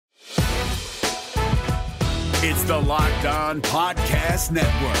It's the Locked On Podcast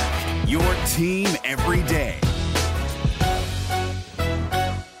Network, your team every day.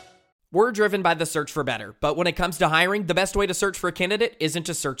 We're driven by the search for better, but when it comes to hiring, the best way to search for a candidate isn't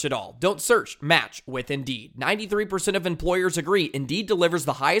to search at all. Don't search, match with Indeed. 93% of employers agree Indeed delivers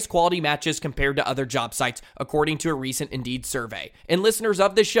the highest quality matches compared to other job sites, according to a recent Indeed survey. And listeners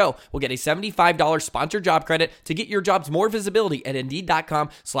of this show will get a $75 sponsored job credit to get your jobs more visibility at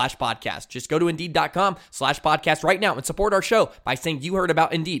Indeed.com/podcast. Just go to Indeed.com/podcast right now and support our show by saying you heard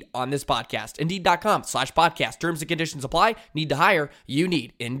about Indeed on this podcast. Indeed.com/podcast. Terms and conditions apply. Need to hire? You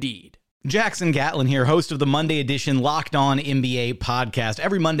need Indeed. Jackson Gatlin here, host of the Monday edition Locked On NBA podcast.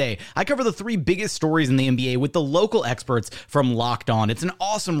 Every Monday, I cover the three biggest stories in the NBA with the local experts from Locked On. It's an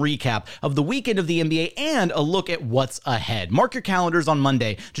awesome recap of the weekend of the NBA and a look at what's ahead. Mark your calendars on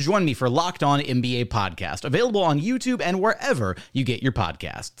Monday to join me for Locked On NBA podcast, available on YouTube and wherever you get your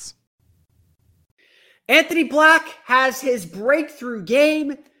podcasts. Anthony Black has his breakthrough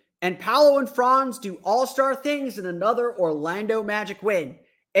game, and Paolo and Franz do all-star things in another Orlando Magic win.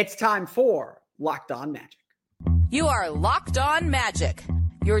 It's time for Locked On Magic. You are Locked On Magic,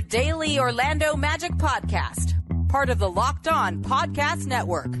 your daily Orlando Magic podcast, part of the Locked On Podcast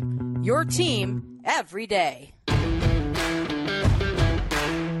Network, your team every day.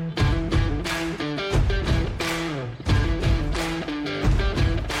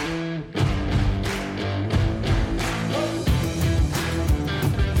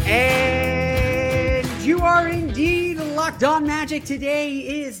 And you are indeed Locked On Magic. Today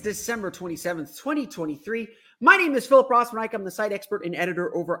is December 27th, 2023. My name is Philip Rossman-Ike. I'm the site expert and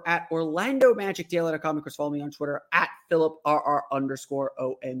editor over at OrlandoMagicDaily.com. Of course, follow me on Twitter at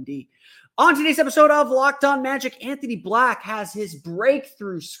PhilipRR_OMD. On today's episode of Locked On Magic, Anthony Black has his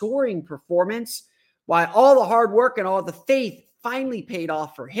breakthrough scoring performance, while all the hard work and all the faith finally paid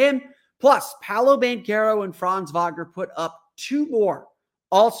off for him. Plus, Paolo Banchero and Franz Wagner put up two more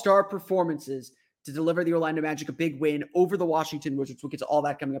all-star performances to deliver the Orlando Magic a big win over the Washington Wizards. We'll get to all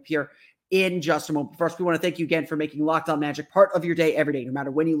that coming up here in just a moment. First, we want to thank you again for making Locked On Magic part of your day every day, no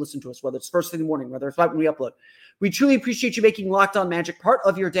matter when you listen to us, whether it's first thing in the morning, whether it's right when we upload. We truly appreciate you making Locked On Magic part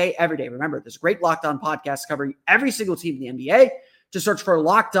of your day every day. Remember, there's a great Locked On podcast covering every single team in the NBA. To search for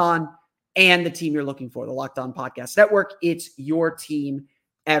Locked On and the team you're looking for, the Locked On Podcast Network. It's your team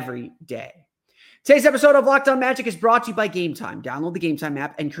every day. Today's episode of Locked On Magic is brought to you by Game Time. Download the Game Time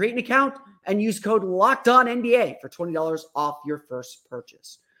app and create an account and use code LOCKEDONNBA for $20 off your first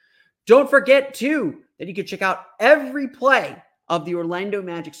purchase. Don't forget, too, that you can check out every play of the Orlando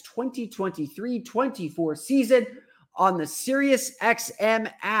Magic's 2023-24 season on the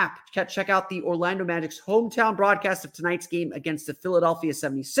SiriusXM app. Check out the Orlando Magic's hometown broadcast of tonight's game against the Philadelphia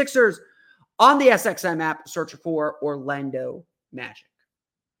 76ers on the SXM app. Search for Orlando Magic.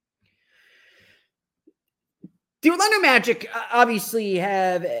 The Orlando Magic obviously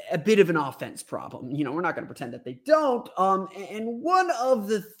have a bit of an offense problem. You know, we're not going to pretend that they don't. And one of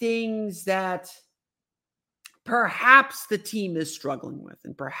the things that perhaps the team is struggling with,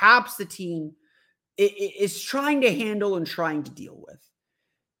 and perhaps the team is trying to handle and trying to deal with,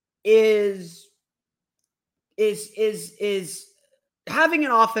 is having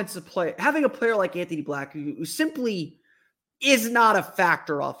an offensive player, having a player like Anthony Black who simply is not a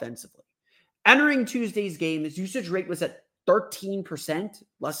factor offensively. Entering Tuesday's game, his usage rate was at 13%,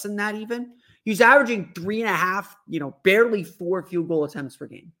 less than that even. He was averaging 3.5, barely 4 field goal attempts per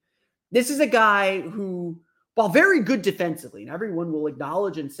game. This is a guy who, while very good defensively, and everyone will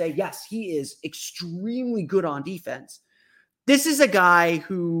acknowledge and say, yes, he is extremely good on defense. This is a guy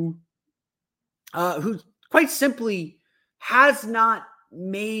who quite simply has not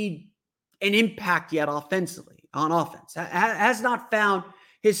made an impact yet offensively, on offense, has not found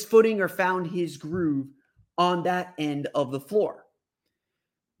his footing or found his groove on that end of the floor.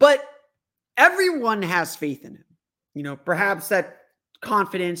 But everyone has faith in him. Perhaps that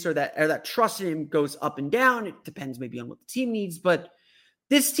confidence or that trust in him goes up and down. It depends maybe on what the team needs, but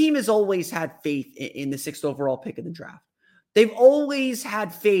this team has always had faith in the 6th overall pick of the draft. They've always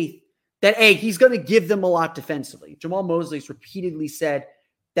had faith that, hey, he's going to give them a lot defensively. Jamal Mosley's repeatedly said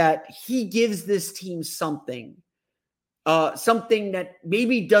that he gives this team something that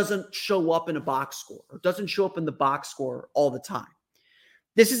maybe doesn't show up in a box score or doesn't show up in the box score all the time.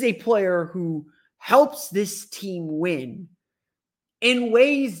 This is a player who helps this team win in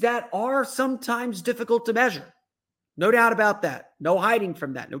ways that are sometimes difficult to measure. No doubt about that. No hiding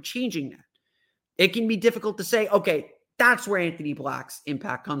from that. No changing that. It can be difficult to say, okay, that's where Anthony Black's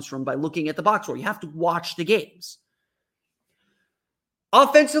impact comes from by looking at the box score. You have to watch the games.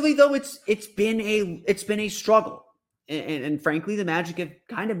 Offensively, though, it's been a struggle. And frankly, the Magic have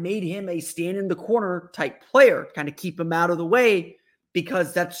kind of made him a stand in the corner type player, kind of keep him out of the way,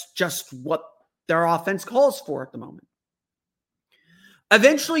 because that's just what their offense calls for at the moment.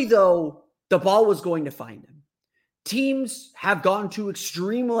 Eventually, though, the ball was going to find him. Teams have gone to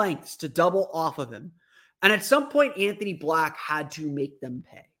extreme lengths to double off of him. And at some point, Anthony Black had to make them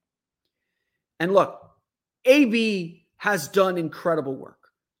pay. And look, AB has done incredible work.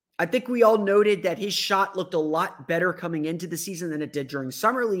 I think we all noted that his shot looked a lot better coming into the season than it did during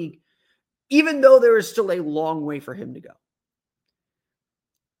Summer League, even though there is still a long way for him to go.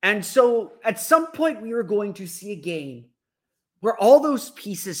 And so at some point, we were going to see a game where all those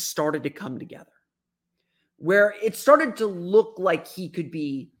pieces started to come together, where it started to look like he could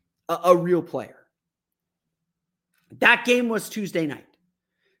be a real player. That game was Tuesday night.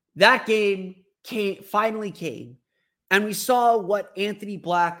 That game finally came, and we saw what Anthony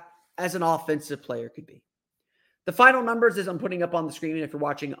Black as an offensive player could be. The final numbers, as I'm putting up on the screen, if you're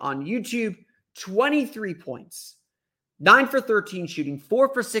watching on YouTube, 23 points, 9 for 13 shooting,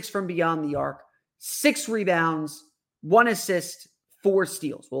 4 for 6 from beyond the arc, 6 rebounds, 1 assist, 4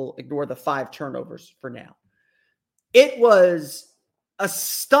 steals. We'll ignore the 5 turnovers for now. It was a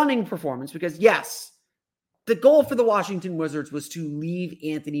stunning performance because, yes, the goal for the Washington Wizards was to leave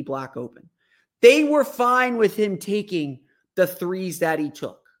Anthony Black open. They were fine with him taking the threes that he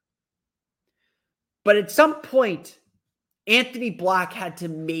took. But at some point, Anthony Black had to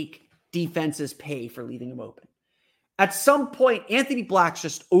make defenses pay for leaving him open. At some point, Anthony Black's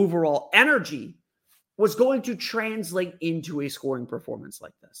just overall energy was going to translate into a scoring performance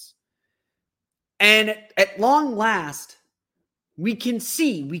like this. And at long last, we can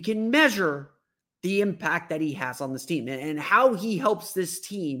measure the impact that he has on this team and how he helps this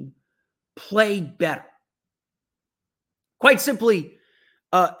team play better. Quite simply,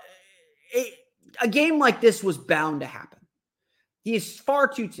 a game like this was bound to happen.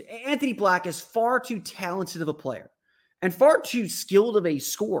 Anthony Black is far too talented of a player and far too skilled of a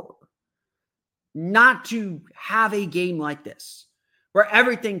scorer not to have a game like this where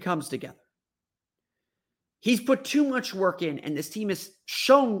everything comes together. He's put too much work in, and this team has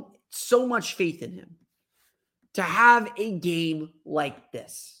shown so much faith in him to have a game like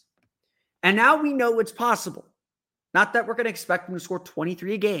this. And now we know it's possible. Not that we're going to expect him to score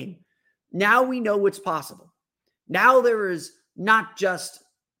 23 a game. Now we know it's possible. Now there is not just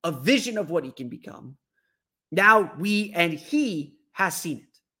a vision of what he can become. Now he has seen it.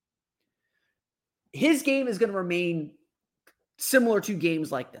 His game is going to remain similar to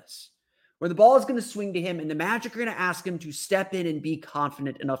games like this, where the ball is going to swing to him and the Magic are going to ask him to step in and be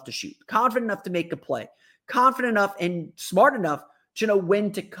confident enough to shoot, confident enough to make a play, confident enough and smart enough to know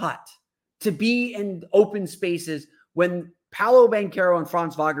when to cut, to be in open spaces when Paolo, Banchero, and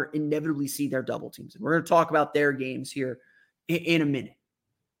Franz Wagner inevitably see their double teams. And we're going to talk about their games here in a minute.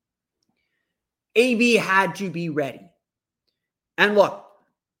 AB had to be ready. And look,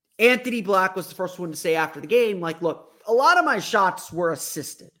 Anthony Black was the first one to say after the game, look, a lot of my shots were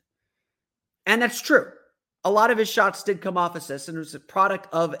assisted. And that's true. A lot of his shots did come off assists, and it was a product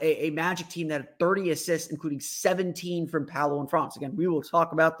of a Magic team that had 30 assists, including 17 from Paolo and Franz. Again, we will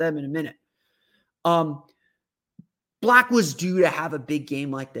talk about them in a minute. Black was due to have a big game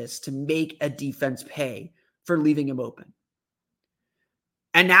like this to make a defense pay for leaving him open.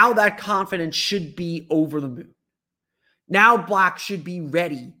 And now that confidence should be over the moon. Now Black should be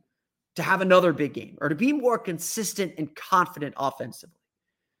ready to have another big game or to be more consistent and confident offensively.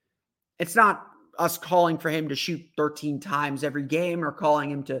 It's not us calling for him to shoot 13 times every game or calling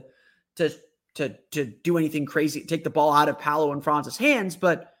him to do anything crazy, take the ball out of Paolo and Franz's hands,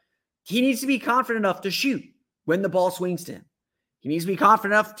 but he needs to be confident enough to shoot when the ball swings to him. He needs to be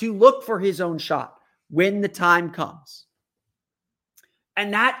confident enough to look for his own shot when the time comes.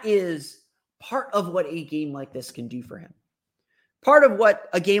 And that is part of what a game like this can do for him. Part of what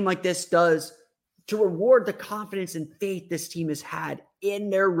a game like this does to reward the confidence and faith this team has had in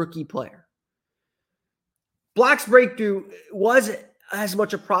their rookie player. Black's breakthrough was as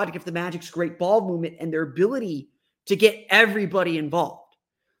much a product of the Magic's great ball movement and their ability to get everybody involved.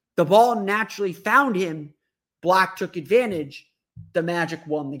 The ball naturally found him. Black took advantage. The Magic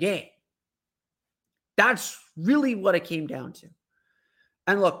won the game. That's really what it came down to.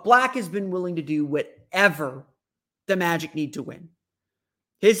 And look, Black has been willing to do whatever the Magic need to win.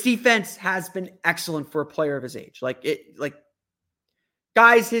 His defense has been excellent for a player of his age.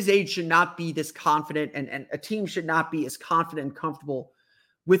 Guys his age should not be this confident, and a team should not be as confident and comfortable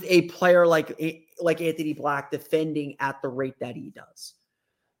with a player like Anthony Black defending at the rate that he does.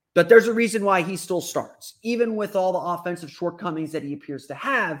 But there's a reason why he still starts. Even with all the offensive shortcomings that he appears to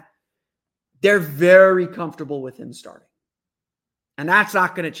have, they're very comfortable with him starting. And that's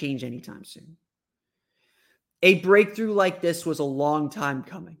not going to change anytime soon. A breakthrough like this was a long time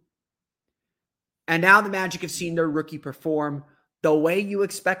coming. And now the Magic have seen their rookie perform the way you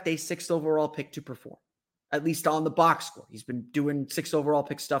expect a 6th overall pick to perform, at least on the box score. He's been doing 6th overall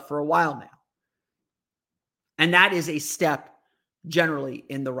pick stuff for a while now. And that is a step generally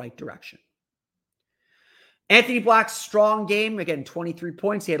in the right direction. Anthony Black's strong game, again, 23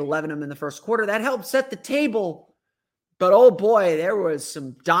 points. He had 11 of them in the first quarter. That helped set the table. But oh boy, there was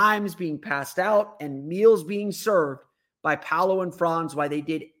some dimes being passed out and meals being served by Paolo and Franz, why they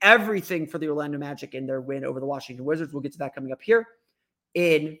did everything for the Orlando Magic in their win over the Washington Wizards. We'll get to that coming up here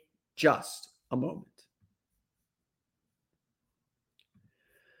in just a moment.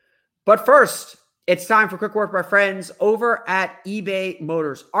 But first, it's time for quick word by friends over at eBay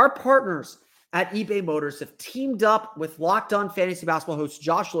Motors. Our partners at eBay Motors have teamed up with Locked On Fantasy Basketball host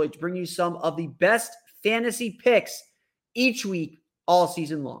Josh Lloyd to bring you some of the best fantasy picks each week, all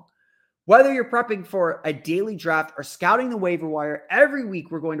season long. Whether you're prepping for a daily draft or scouting the waiver wire, every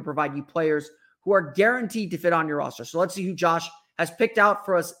week we're going to provide you players who are guaranteed to fit on your roster. So let's see who Josh has picked out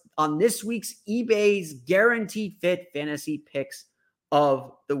for us on this week's eBay's Guaranteed Fit Fantasy Picks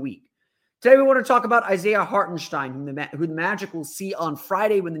of the Week. Today we want to talk about Isaiah Hartenstein, who the Magic will see on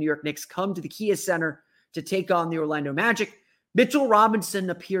Friday when the New York Knicks come to the Kia Center to take on the Orlando Magic. Mitchell Robinson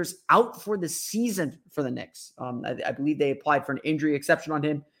appears out for the season for the Knicks. I believe they applied for an injury exception on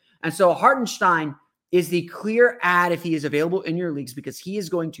him. And so Hartenstein is the clear add if he is available in your leagues, because he is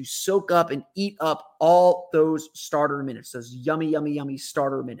going to soak up and eat up all those starter minutes, those yummy, yummy, yummy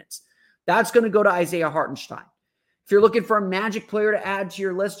starter minutes. That's going to go to Isaiah Hartenstein. If you're looking for a Magic player to add to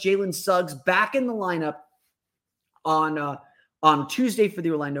your list, Jalen Suggs back in the lineup on Tuesday for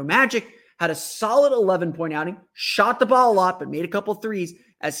the Orlando Magic. Had a solid 11-point outing, shot the ball a lot, but made a couple threes.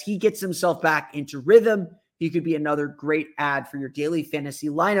 As he gets himself back into rhythm, he could be another great add for your daily fantasy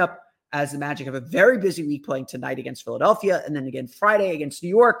lineup, as the Magic have a very busy week playing tonight against Philadelphia and then again Friday against New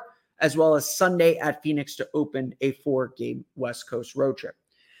York, as well as Sunday at Phoenix to open a 4-game West Coast road trip.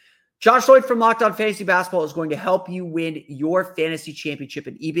 Josh Lloyd from Locked On Fantasy Basketball is going to help you win your fantasy championship,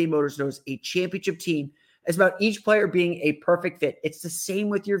 and eBay Motors knows a championship team is about each player being a perfect fit. It's the same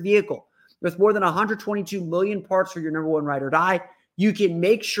with your vehicle. With more than 122 million parts for your number one ride or die, you can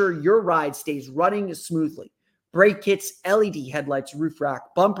make sure your ride stays running smoothly. Brake kits, LED headlights, roof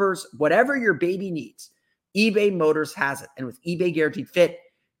rack, bumpers, whatever your baby needs, eBay Motors has it. And with eBay Guaranteed Fit,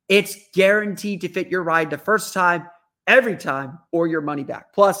 it's guaranteed to fit your ride the first time, every time, or your money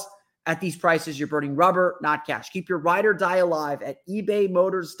back. Plus, at these prices, you're burning rubber, not cash. Keep your ride or die alive at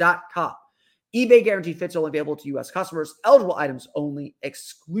ebaymotors.com. eBay Guaranteed Fit's only available to U.S. customers. Eligible items only.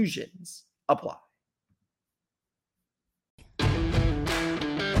 Exclusions apply.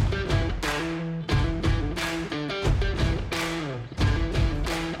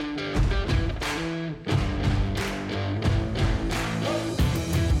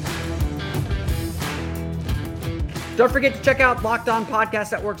 Don't forget to check out Locked On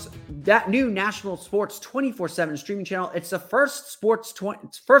Podcast Network's that new national sports 24/7 streaming channel. It's the first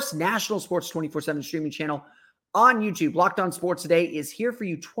national sports 24/7 streaming channel on YouTube. Locked On Sports Today is here for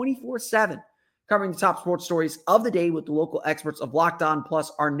you 24/7, covering the top sports stories of the day with the local experts of Locked On,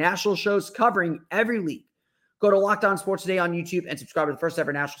 plus our national shows covering every league. Go to Locked On Sports Today on YouTube and subscribe to the first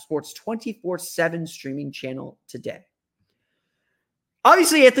ever national sports 24/7 streaming channel today.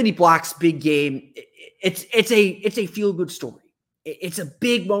 Obviously, Anthony Black's big game, it's a feel-good story. It's a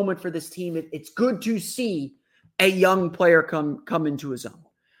big moment for this team. It's good to see a young player come into his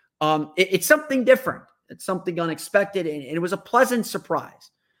own. It's something different. It's something unexpected, and it was a pleasant surprise.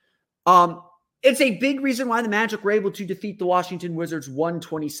 It's a big reason why the Magic were able to defeat the Washington Wizards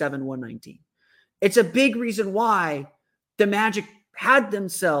 127-119. It's a big reason why the Magic had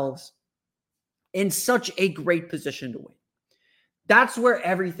themselves in such a great position to win. That's where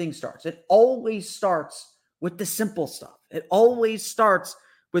everything starts. It always starts with the simple stuff. It always starts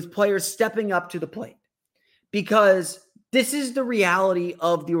with players stepping up to the plate, because this is the reality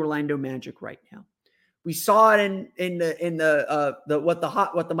of the Orlando Magic right now. We saw it in what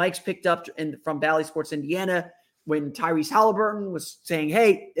the mics picked up from Bally Sports Indiana when Tyrese Halliburton was saying,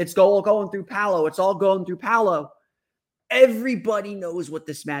 "Hey, it's all going through Paolo. It's all going through Paolo." Everybody knows what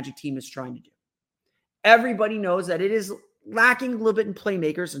this Magic team is trying to do. Everybody knows that it is lacking a little bit in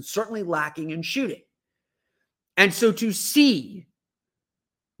playmakers and certainly lacking in shooting. And so to see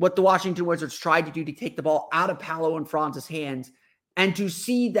what the Washington Wizards tried to do to take the ball out of Paolo and Franz's hands, and to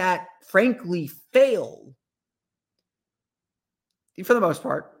see that, frankly, fail, for the most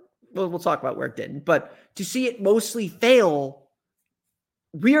part, we'll talk about where it didn't, but to see it mostly fail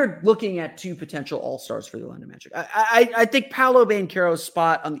we are looking at two potential all-stars for the Orlando Magic. I think Paolo Banchero's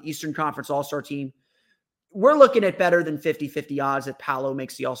spot on the Eastern Conference all-star team, we're looking at better than 50-50 odds that Paolo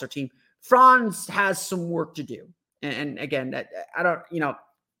makes the all-star team. Franz has some work to do. And again, I don't,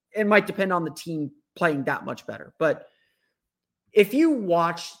 it might depend on the team playing that much better. But if you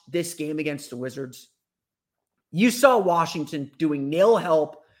watch this game against the Wizards, you saw Washington doing nil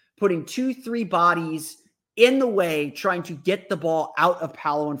help, putting 2-3 bodies in the way, trying to get the ball out of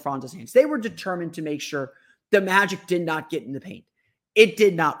Paolo and Franz's hands. They were determined to make sure the Magic did not get in the paint. It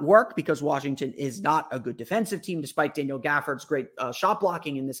did not work because Washington is not a good defensive team, despite Daniel Gafford's great shot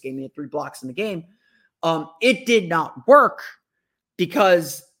blocking in this game. He had 3 blocks in the game. It did not work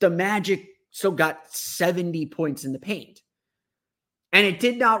because the Magic still got 70 points in the paint. And it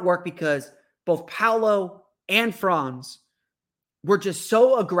did not work because both Paolo and Franz were just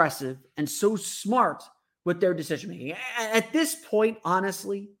so aggressive and so smart with their decision-making. At this point,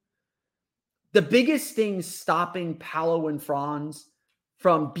 honestly, the biggest thing stopping Paolo and Franz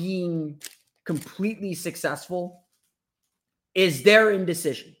from being completely successful is their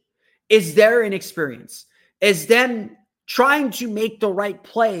indecision, is their inexperience, is them trying to make the right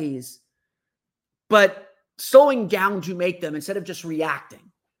plays, but slowing down to make them instead of just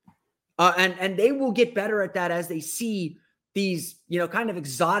reacting. And they will get better at that as they see these, kind of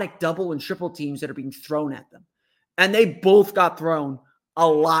exotic double and triple teams that are being thrown at them. And they both got thrown a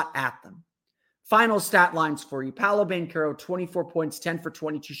lot at them. Final stat lines for you. Paolo Banchero, 24 points, 10 for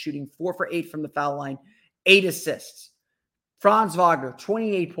 22 shooting, 4 for 8 from the foul line, 8 assists. Franz Wagner,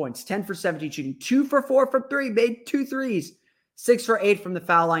 28 points, 10 for 17 shooting, 2 for 4 from 3, made 2 threes, 6 for 8 from the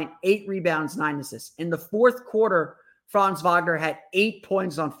foul line, 8 rebounds, 9 assists. In the fourth quarter, Franz Wagner had 8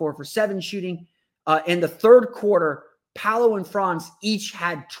 points on 4 for 7 shooting. In the third quarter, Paolo and Franz each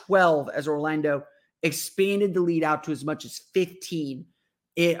had 12 as Orlando expanded the lead out to as much as 15.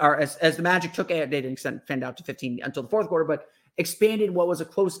 As the Magic took it, they didn't extend out to 15 until the fourth quarter, but expanded what was a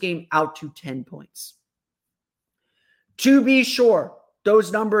close game out to 10 points. To be sure,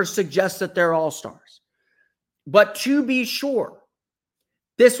 those numbers suggest that they're all-stars. But to be sure,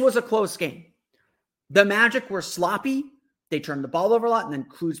 this was a close game. The Magic were sloppy. They turned the ball over a lot, and then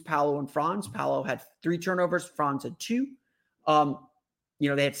includes Paolo and Franz. Paolo had 3 turnovers. Franz had 2.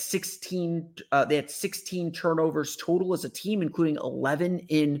 They had 16. They had 16 turnovers total as a team, including 11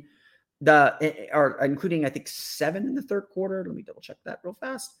 including I think 7 in the third quarter. Let me double check that real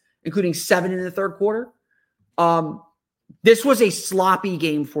fast. Including 7 in the third quarter. This was a sloppy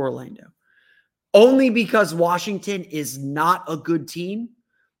game for Orlando. Only because Washington is not a good team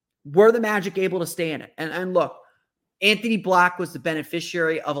were the Magic able to stay in it. And look, Anthony Black was the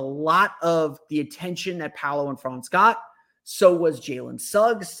beneficiary of a lot of the attention that Paolo and Franz got. So was Jalen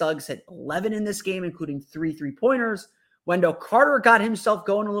Suggs. Suggs had 11 in this game, including 3 3-pointers. Wendell Carter got himself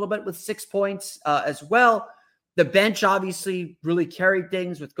going a little bit with 6 points as well. The bench obviously really carried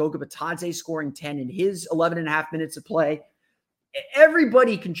things with Goga Bitadze scoring 10 in his 11 and a half minutes of play.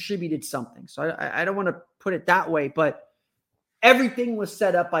 Everybody contributed something. So I don't want to put it that way, but everything was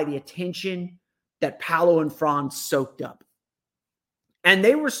set up by the attention that Paolo and Franz soaked up. And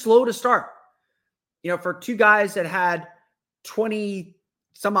they were slow to start. For 2 guys that had 20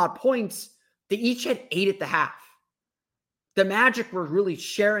 some odd points, they each had 8 at the half. The Magic were really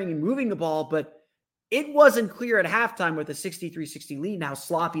sharing and moving the ball, but it wasn't clear at halftime with a 63-60 lead and how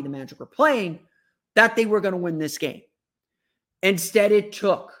sloppy the Magic were playing that they were going to win this game. Instead, it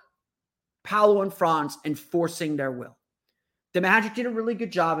took Paolo and Franz enforcing their will. The Magic did a really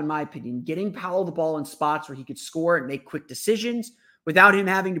good job, in my opinion, getting Paolo the ball in spots where he could score and make quick decisions without him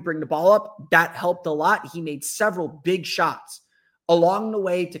having to bring the ball up. That helped a lot. He made several big shots along the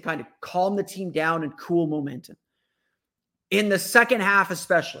way to kind of calm the team down and cool momentum. In the second half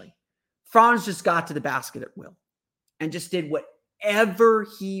especially, Franz just got to the basket at will and just did whatever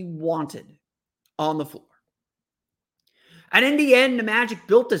he wanted on the floor. And in the end, the Magic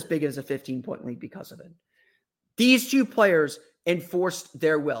built as big as a 15-point lead because of it. These 2 players enforced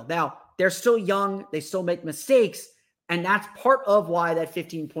their will. Now, they're still young. They still make mistakes. And that's part of why that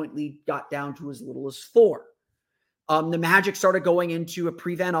 15-point lead got down to as little as 4. The Magic started going into a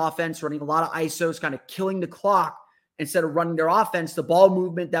prevent offense, running a lot of ISOs, kind of killing the clock instead of running their offense. The ball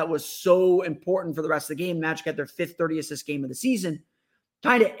movement that was so important for the rest of the game, Magic had their 5th 30-assist game of the season,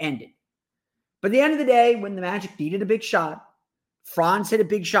 kind of ended. But at the end of the day, when the Magic needed a big shot, Franz hit a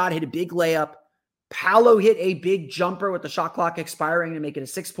big shot, hit a big layup. Paolo hit a big jumper with the shot clock expiring to make it a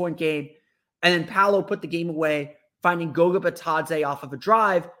 6-point game. And then Paolo put the game away, finding Goga Bitadze off of a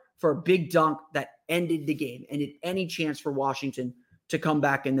drive for a big dunk that ended the game, ended any chance for Washington to come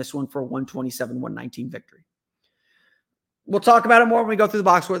back in this one for a 127-119 victory. We'll talk about it more when we go through the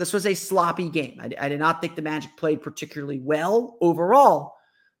box score. This was a sloppy game. I did not think the Magic played particularly well overall,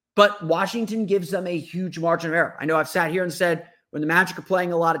 but Washington gives them a huge margin of error. I know I've sat here and said when the Magic are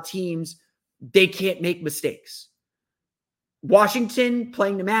playing a lot of teams, they can't make mistakes. Washington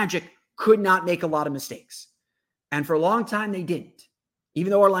playing the Magic could not make a lot of mistakes. And for a long time, they didn't.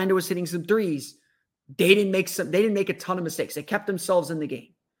 Even though Orlando was hitting some threes, they didn't make a ton of mistakes. They kept themselves in the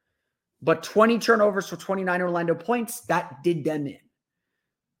game. But 20 turnovers for 29 Orlando points, that did them in.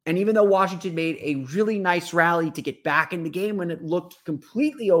 And even though Washington made a really nice rally to get back in the game when it looked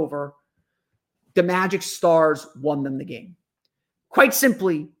completely over, the Magic stars won them the game. Quite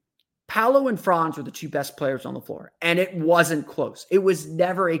simply, Paolo and Franz were the two best players on the floor, and it wasn't close. It was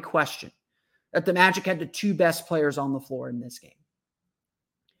never a question that the Magic had the two best players on the floor in this game.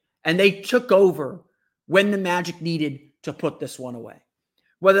 And they took over when the Magic needed to put this one away.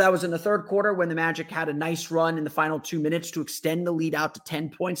 Whether that was in the third quarter when the Magic had a nice run in the final 2 minutes to extend the lead out to 10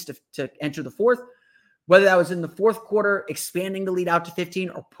 points to enter the fourth, whether that was in the fourth quarter expanding the lead out to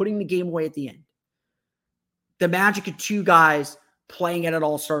 15 or putting the game away at the end. The Magic had two guys playing at an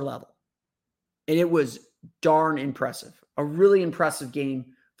all-star level. And it was darn impressive. A really impressive game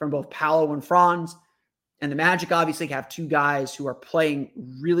from both Paolo and Franz. And the Magic obviously have two guys who are playing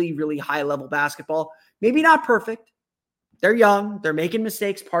really, really high-level basketball. Maybe not perfect. They're young. They're making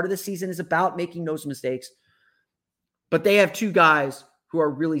mistakes. Part of the season is about making those mistakes. But they have two guys who are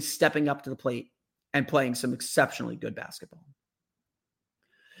really stepping up to the plate and playing some exceptionally good basketball.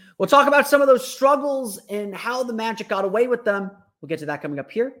 We'll talk about some of those struggles and how the Magic got away with them. We'll get to that coming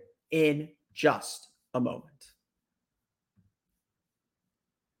up here in just a moment.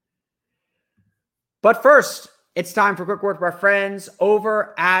 But first, it's time for a quick word from our friends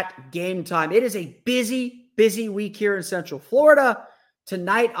over at Game Time. It is a busy week here in Central Florida.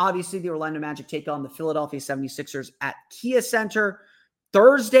 Tonight, obviously, the Orlando Magic take on the Philadelphia 76ers at Kia Center.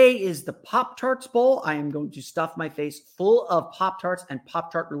 Thursday is the Pop-Tarts Bowl. I am going to stuff my face full of Pop-Tarts and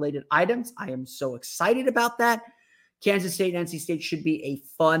Pop-Tart related items. I am so excited about that. Kansas State and NC State should be a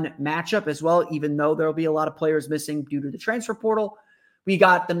fun matchup as well, even though there will be a lot of players missing due to the transfer portal. We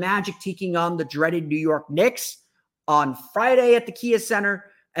got the Magic taking on the dreaded New York Knicks on Friday at the Kia Center.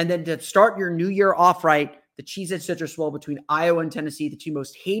 And then to start your new year off right, the Cheez-It Citrus Bowl between Iowa and Tennessee, the two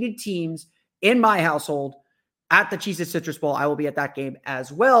most hated teams in my household at the Cheez-It Citrus Bowl. I will be at that game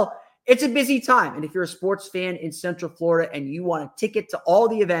as well. It's a busy time. And if you're a sports fan in Central Florida and you want a ticket to all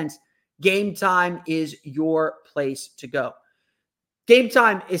the events, Game Time is your place to go. Game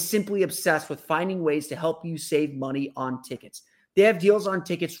Time is simply obsessed with finding ways to help you save money on tickets. They have deals on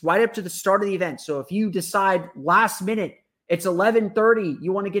tickets right up to the start of the event. So if you decide last minute, it's 11:30,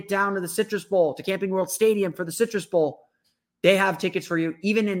 you want to get down to the Citrus Bowl, to Camping World Stadium for the Citrus Bowl, they have tickets for you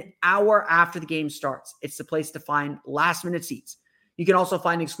even an hour after the game starts. It's the place to find last-minute seats. You can also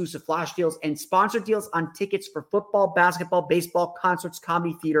find exclusive flash deals and sponsored deals on tickets for football, basketball, baseball, concerts,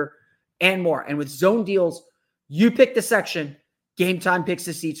 comedy, theater, and more. And with zone deals, you pick the section, Game Time picks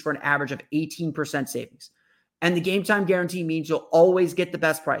the seats for an average of 18% savings. And the Game Time guarantee means you'll always get the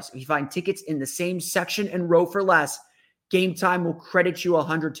best price. If you find tickets in the same section and row for less, Game Time will credit you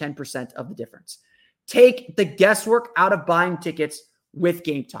 110% of the difference. Take the guesswork out of buying tickets with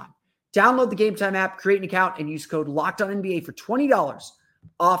Game Time. Download the Game Time app, create an account, and use code LOCKEDONNBA for $20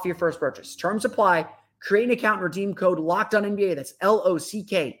 off your first purchase. Terms apply. Create an account and redeem code LOCKEDONNBA. That's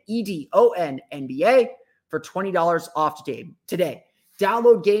LOCKEDONNBA for $20 off today.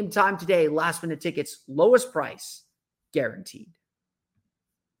 Download Game Time today. Last minute tickets, lowest price, guaranteed.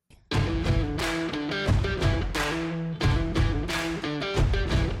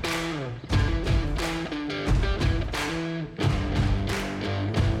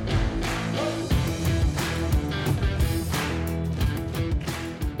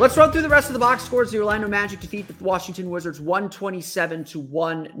 Let's run through the rest of the box scores. The Orlando Magic defeat the Washington Wizards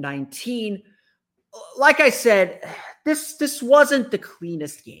 127-119. Like I said, this wasn't the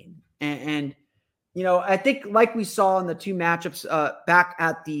cleanest game. And you know, I think like we saw in the two matchups back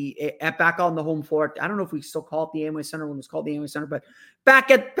on the home floor. I don't know if we still call it the Amway Center when it was called the Amway Center, but back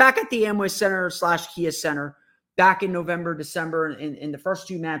at the Amway Center / Kia Center back in November, December in the first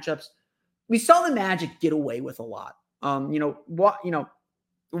two matchups, we saw the Magic get away with a lot.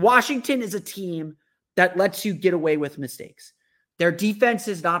 Washington is a team that lets you get away with mistakes. Their defense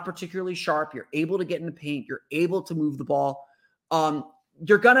is not particularly sharp. You're able to get in the paint. You're able to move the ball.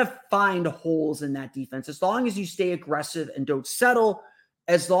 You're going to find holes in that defense as long as you stay aggressive and don't settle,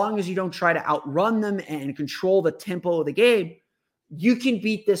 as long as you don't try to outrun them and control the tempo of the game. You can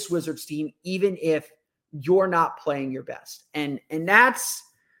beat this Wizards team even if you're not playing your best. And that's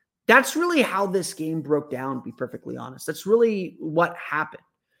That's really how this game broke down, to be perfectly honest. That's really what happened.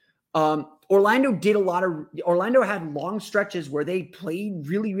 Orlando had long stretches where they played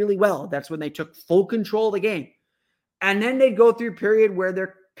really, really well. That's when they took full control of the game. And then they'd go through a period where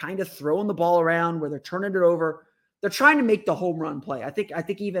they're kind of throwing the ball around, where they're turning it over. They're trying to make the home run play. I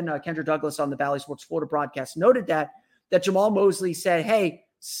think even Kendra Douglas on the Valley Sports Florida broadcast noted that Jamal Mosley said, hey,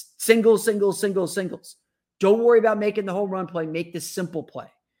 singles. Don't worry about making the home run play. Make this simple play.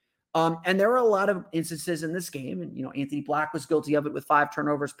 And there were a lot of instances in this game, and Anthony Black was guilty of it with 5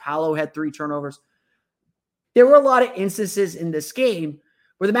 turnovers. Paolo had 3 turnovers. There were a lot of instances in this game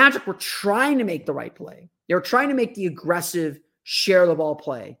where the Magic were trying to make the right play. They were trying to make the aggressive share the ball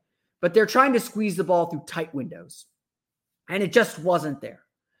play, but they're trying to squeeze the ball through tight windows. And it just wasn't there.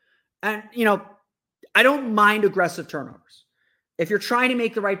 And, I don't mind aggressive turnovers. If you're trying to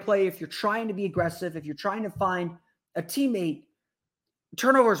make the right play, if you're trying to be aggressive, if you're trying to find a teammate,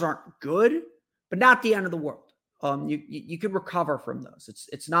 turnovers aren't good, but not the end of the world. You can recover from those.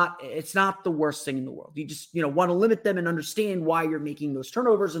 It's not the worst thing in the world. You just, want to limit them and understand why you're making those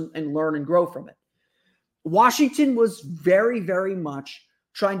turnovers and learn and grow from it. Washington was very, very much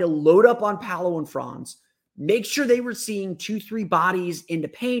trying to load up on Paolo and Franz, make sure they were seeing 2-3 bodies into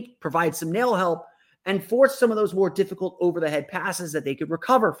paint, provide some nail help, and force some of those more difficult over-the-head passes that they could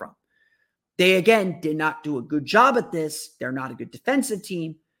recover from. They, again, did not do a good job at this. They're not a good defensive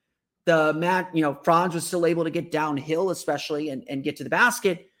team. Franz was still able to get downhill, especially, and get to the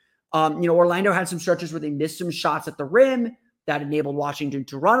basket. Orlando had some stretches where they missed some shots at the rim that enabled Washington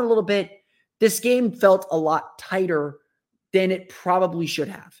to run a little bit. This game felt a lot tighter than it probably should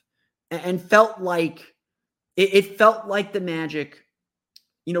have, and felt like it felt like the Magic,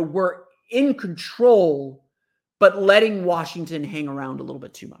 were in control, but letting Washington hang around a little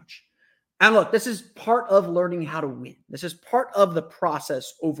bit too much. And look, this is part of learning how to win. This is part of the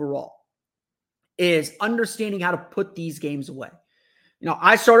process overall, is understanding how to put these games away.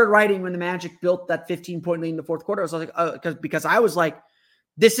 I started writing when the Magic built that 15-point lead in the fourth quarter. I was like, because I was like,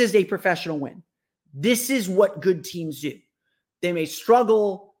 this is a professional win. This is what good teams do. They may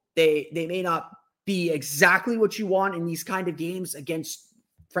struggle. They may not be exactly what you want in these kind of games against,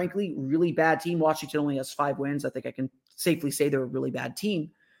 frankly, really bad team. Washington only has 5 wins. I think I can safely say they're a really bad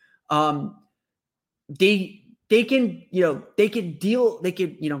team. They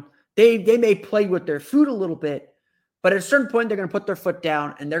may play with their food a little bit, but at a certain point, they're going to put their foot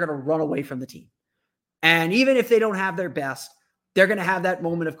down and they're going to run away from the team. And even if they don't have their best, they're going to have that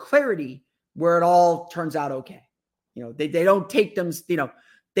moment of clarity where it all turns out okay. They don't take them,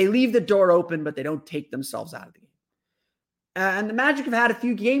 they leave the door open, but they don't take themselves out of the game. And the Magic have had a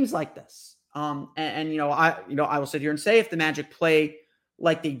few games like this. I will sit here and say, if the Magic play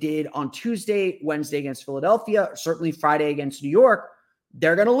like they did on Tuesday, Wednesday against Philadelphia, or certainly Friday against New York,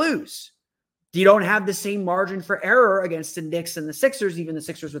 they're going to lose. You don't have the same margin for error against the Knicks and the Sixers, even the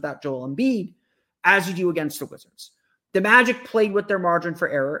Sixers without Joel Embiid, as you do against the Wizards. The Magic played with their margin for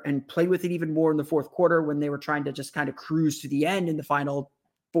error and played with it even more in the fourth quarter when they were trying to just kind of cruise to the end in the final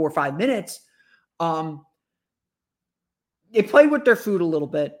 4 or 5 minutes. They played with their food a little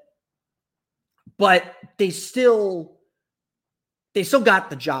bit, but they still got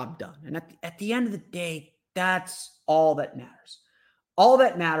the job done. And at the end of the day, that's all that matters. All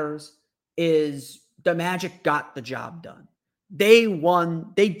that matters is the Magic got the job done. They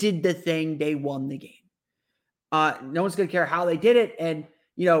won. They did the thing. They won the game. No one's going to care how they did it. And,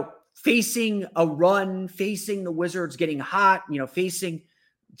 facing a run, facing the Wizards getting hot, facing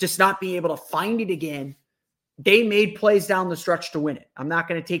just not being able to find it again, they made plays down the stretch to win it. I'm not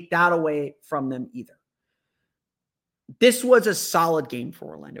going to take that away from them either. This was a solid game for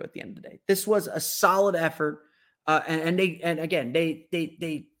Orlando at the end of the day. This was a solid effort.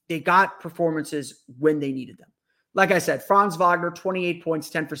 They got performances when they needed them. Like I said, Franz Wagner, 28 points,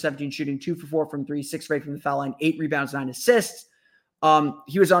 10 for 17 shooting, 2 for 4 from 3, 6 for 8 from the foul line, 8 rebounds, 9 assists.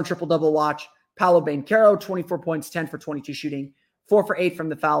 He was on triple-double watch. Paolo Banchero, 24 points, 10 for 22 shooting, 4 for 8 from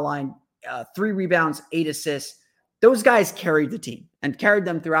the foul line, 3 rebounds, 8 assists. Those guys carried the team and carried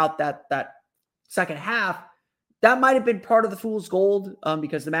them throughout that second half. That might have been part of the fool's gold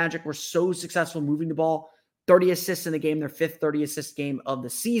because the Magic were so successful moving the ball. 30 assists in the game, their 5th 30-assist game of the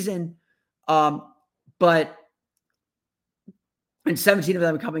season. And 17 of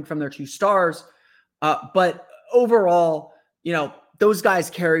them coming from their 2 stars. But overall, those guys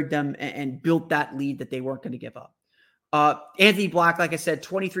carried them and built that lead that they weren't going to give up. Anthony Black, like I said,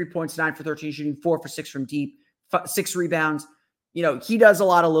 23 points, 9 for 13 shooting, 4 for 6 from deep, 6 rebounds. He does a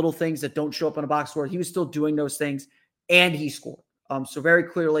lot of little things that don't show up on a box score. He was still doing those things, and he scored. So very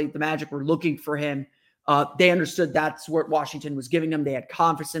clearly, the Magic were looking for him They understood that's what Washington was giving them. They had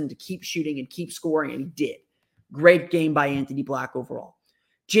confidence in him to keep shooting and keep scoring, and he did. Great game by Anthony Black overall.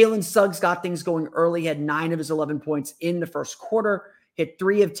 Jalen Suggs got things going early, had 9 of his 11 points in the first quarter, hit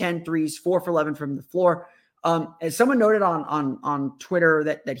 3 of 10 threes, 4 for 11 from the floor. As someone noted on Twitter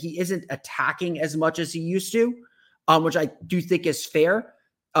that he isn't attacking as much as he used to, which I do think is fair.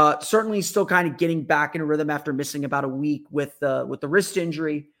 Certainly still kind of getting back in a rhythm after missing about a week with the wrist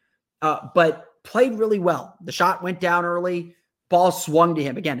injury, but played really well. The shot went down early. Ball swung to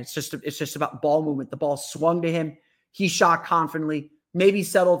him. Again, it's just about ball movement. The ball swung to him. He shot confidently, maybe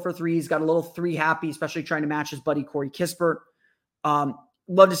settled for threes, got a little three happy, especially trying to match his buddy Corey Kispert.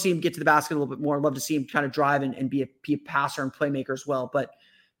 Love to see him get to the basket a little bit more. Love to see him kind of drive and be a passer and playmaker as well. But,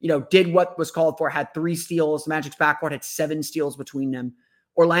 did what was called for, had 3 steals. The Magic's backcourt had 7 steals between them.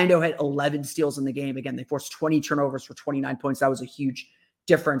 Orlando had 11 steals in the game. Again, they forced 20 turnovers for 29 points. That was a huge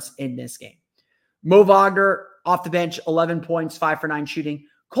difference in this game. Mo Wagner off the bench, 11 points, 5 for 9 shooting.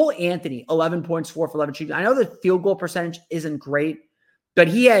 Cole Anthony, 11 points, 4 for 11 shooting. I know the field goal percentage isn't great, but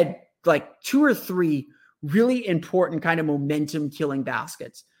he had like 2 or 3 really important kind of momentum killing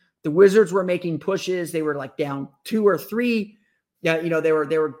baskets. The Wizards were making pushes. They were like down 2 or 3. Yeah, they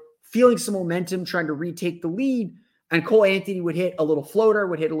were feeling some momentum, trying to retake the lead. And Cole Anthony would hit a little floater,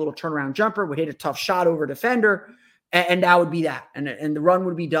 would hit a little turnaround jumper, would hit a tough shot over defender. And that would be that. And the run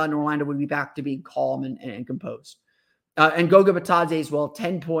would be done. Orlando would be back to being calm and composed. And Goga Bitadze as well,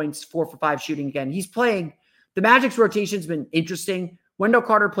 10 points, 4 for 5 shooting again. He's playing. The Magic's rotation's been interesting. Wendell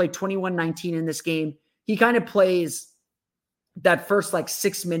Carter played 21-19 in this game. He kind of plays that first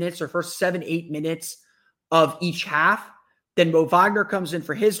 6 minutes or first 7-8 minutes of each half. Then Mo Wagner comes in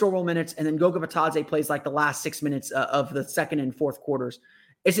for his normal minutes, and then Goga Bitadze plays the last 6 minutes of the second and fourth quarters.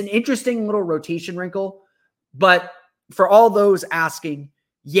 It's an interesting little rotation wrinkle, but for all those asking,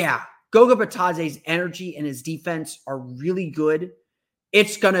 yeah, Goga Bitadze's energy and his defense are really good.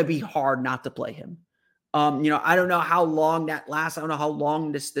 It's going to be hard not to play him. I don't know how long that lasts. I don't know how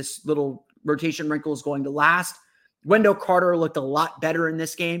long this little rotation wrinkle is going to last. Wendell Carter looked a lot better in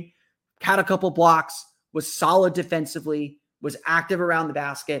this game. Had a couple blocks, was solid defensively, was active around the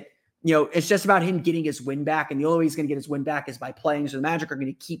basket. It's just about him getting his win back, and the only way he's going to get his win back is by playing. So the Magic are going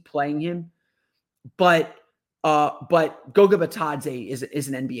to keep playing him. But Goga Bitadze is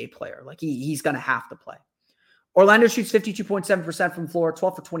an NBA player. He's going to have to play. Orlando shoots 52.7% from floor,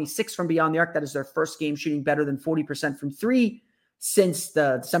 12 for 26 from beyond the arc. That is their first game shooting better than 40% from 3 since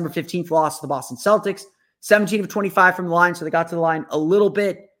the December 15th loss to the Boston Celtics. 17 of 25 from the line, so they got to the line a little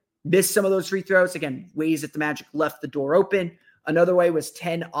bit, missed some of those free throws. Again, ways that the Magic left the door open. Another way was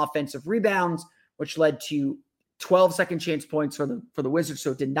 10 offensive rebounds, which led to 12 second chance points for the Wizards,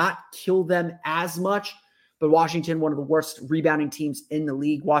 so it did not kill them as much. But Washington, one of the worst rebounding teams in the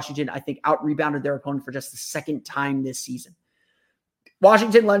league. Washington, I think, out-rebounded their opponent for just the second time this season.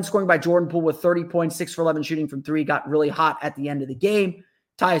 Washington led scoring by Jordan Poole with 30 points, 6 for 11 shooting from 3, got really hot at the end of the game.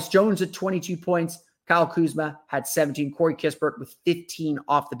 Tyus Jones had 22 points. Kyle Kuzma had 17. Corey Kispert with 15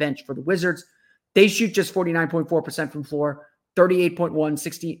 off the bench for the Wizards. They shoot just 49.4% from floor,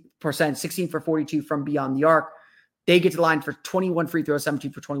 38.1, 60%, 16 for 42 from beyond the arc. They get to the line for 21 free throws,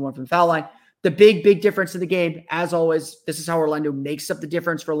 17 for 21 from the foul line. The big difference in the game, as always, this is how Orlando makes up the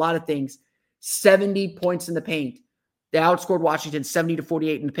difference for a lot of things. 70 points in the paint. They outscored Washington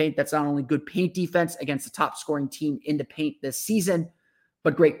 70-48 in the paint. That's not only good paint defense against the top scoring team in the paint this season,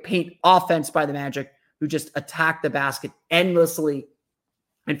 but great paint offense by the Magic, who just attacked the basket endlessly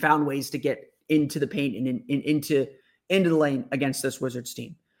and found ways to get into the paint and into the lane against this Wizards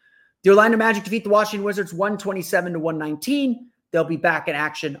team. The Orlando Magic defeat the Washington Wizards 127-119. They'll be back in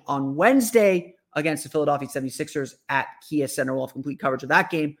action on Wednesday against the Philadelphia 76ers at Kia Center. We'll have complete coverage of that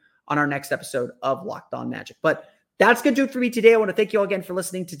game on our next episode of Locked On Magic. But that's going to do it for me today. I want to thank you all again for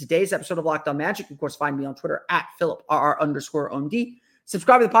listening to today's episode of Locked On Magic. Of course, find me on Twitter at PhilipRR_OMD.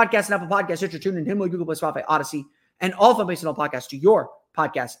 Subscribe to the podcast and Apple Podcasts, Stitcher, TuneIn, Himalaya, Google Play, Spotify, Odyssey, and all of them podcasts to your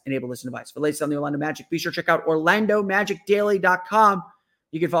podcast-enabled listening device. For the latest on the Orlando Magic, be sure to check out OrlandoMagicDaily.com.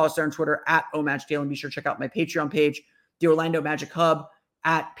 You can follow us there on Twitter at OMagicDaily. And be sure to check out my Patreon page, the Orlando Magic Hub,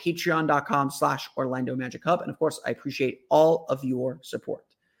 at patreon.com/Orlando Magic Hub. And of course, I appreciate all of your support.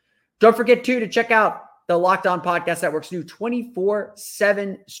 Don't forget to check out the Locked On Podcast Network's new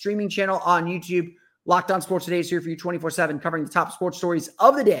 24/7 streaming channel on YouTube. Locked On Sports Today is here for you 24/7, covering the top sports stories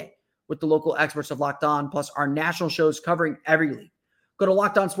of the day with the local experts of Locked On, plus our national shows covering every league. Go to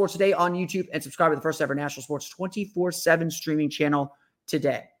Locked On Sports Today on YouTube and subscribe to the first ever national sports 24/7 streaming channel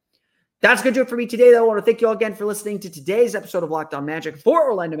today. That's going to do it for me today, though. I want to thank you all again for listening to today's episode of Locked On Magic. For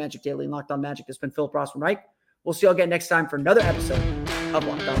Orlando Magic Daily and Locked On Magic, it's been Philip Rossman-Reich. We'll see you all again next time for another episode of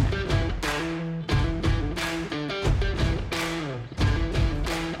Locked On Magic.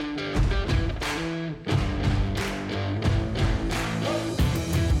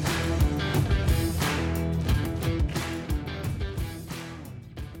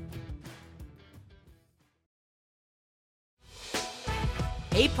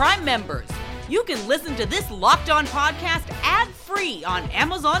 Hey, Prime members, you can listen to this Locked On podcast ad-free on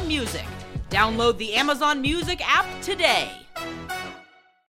Amazon Music. Download the Amazon Music app today.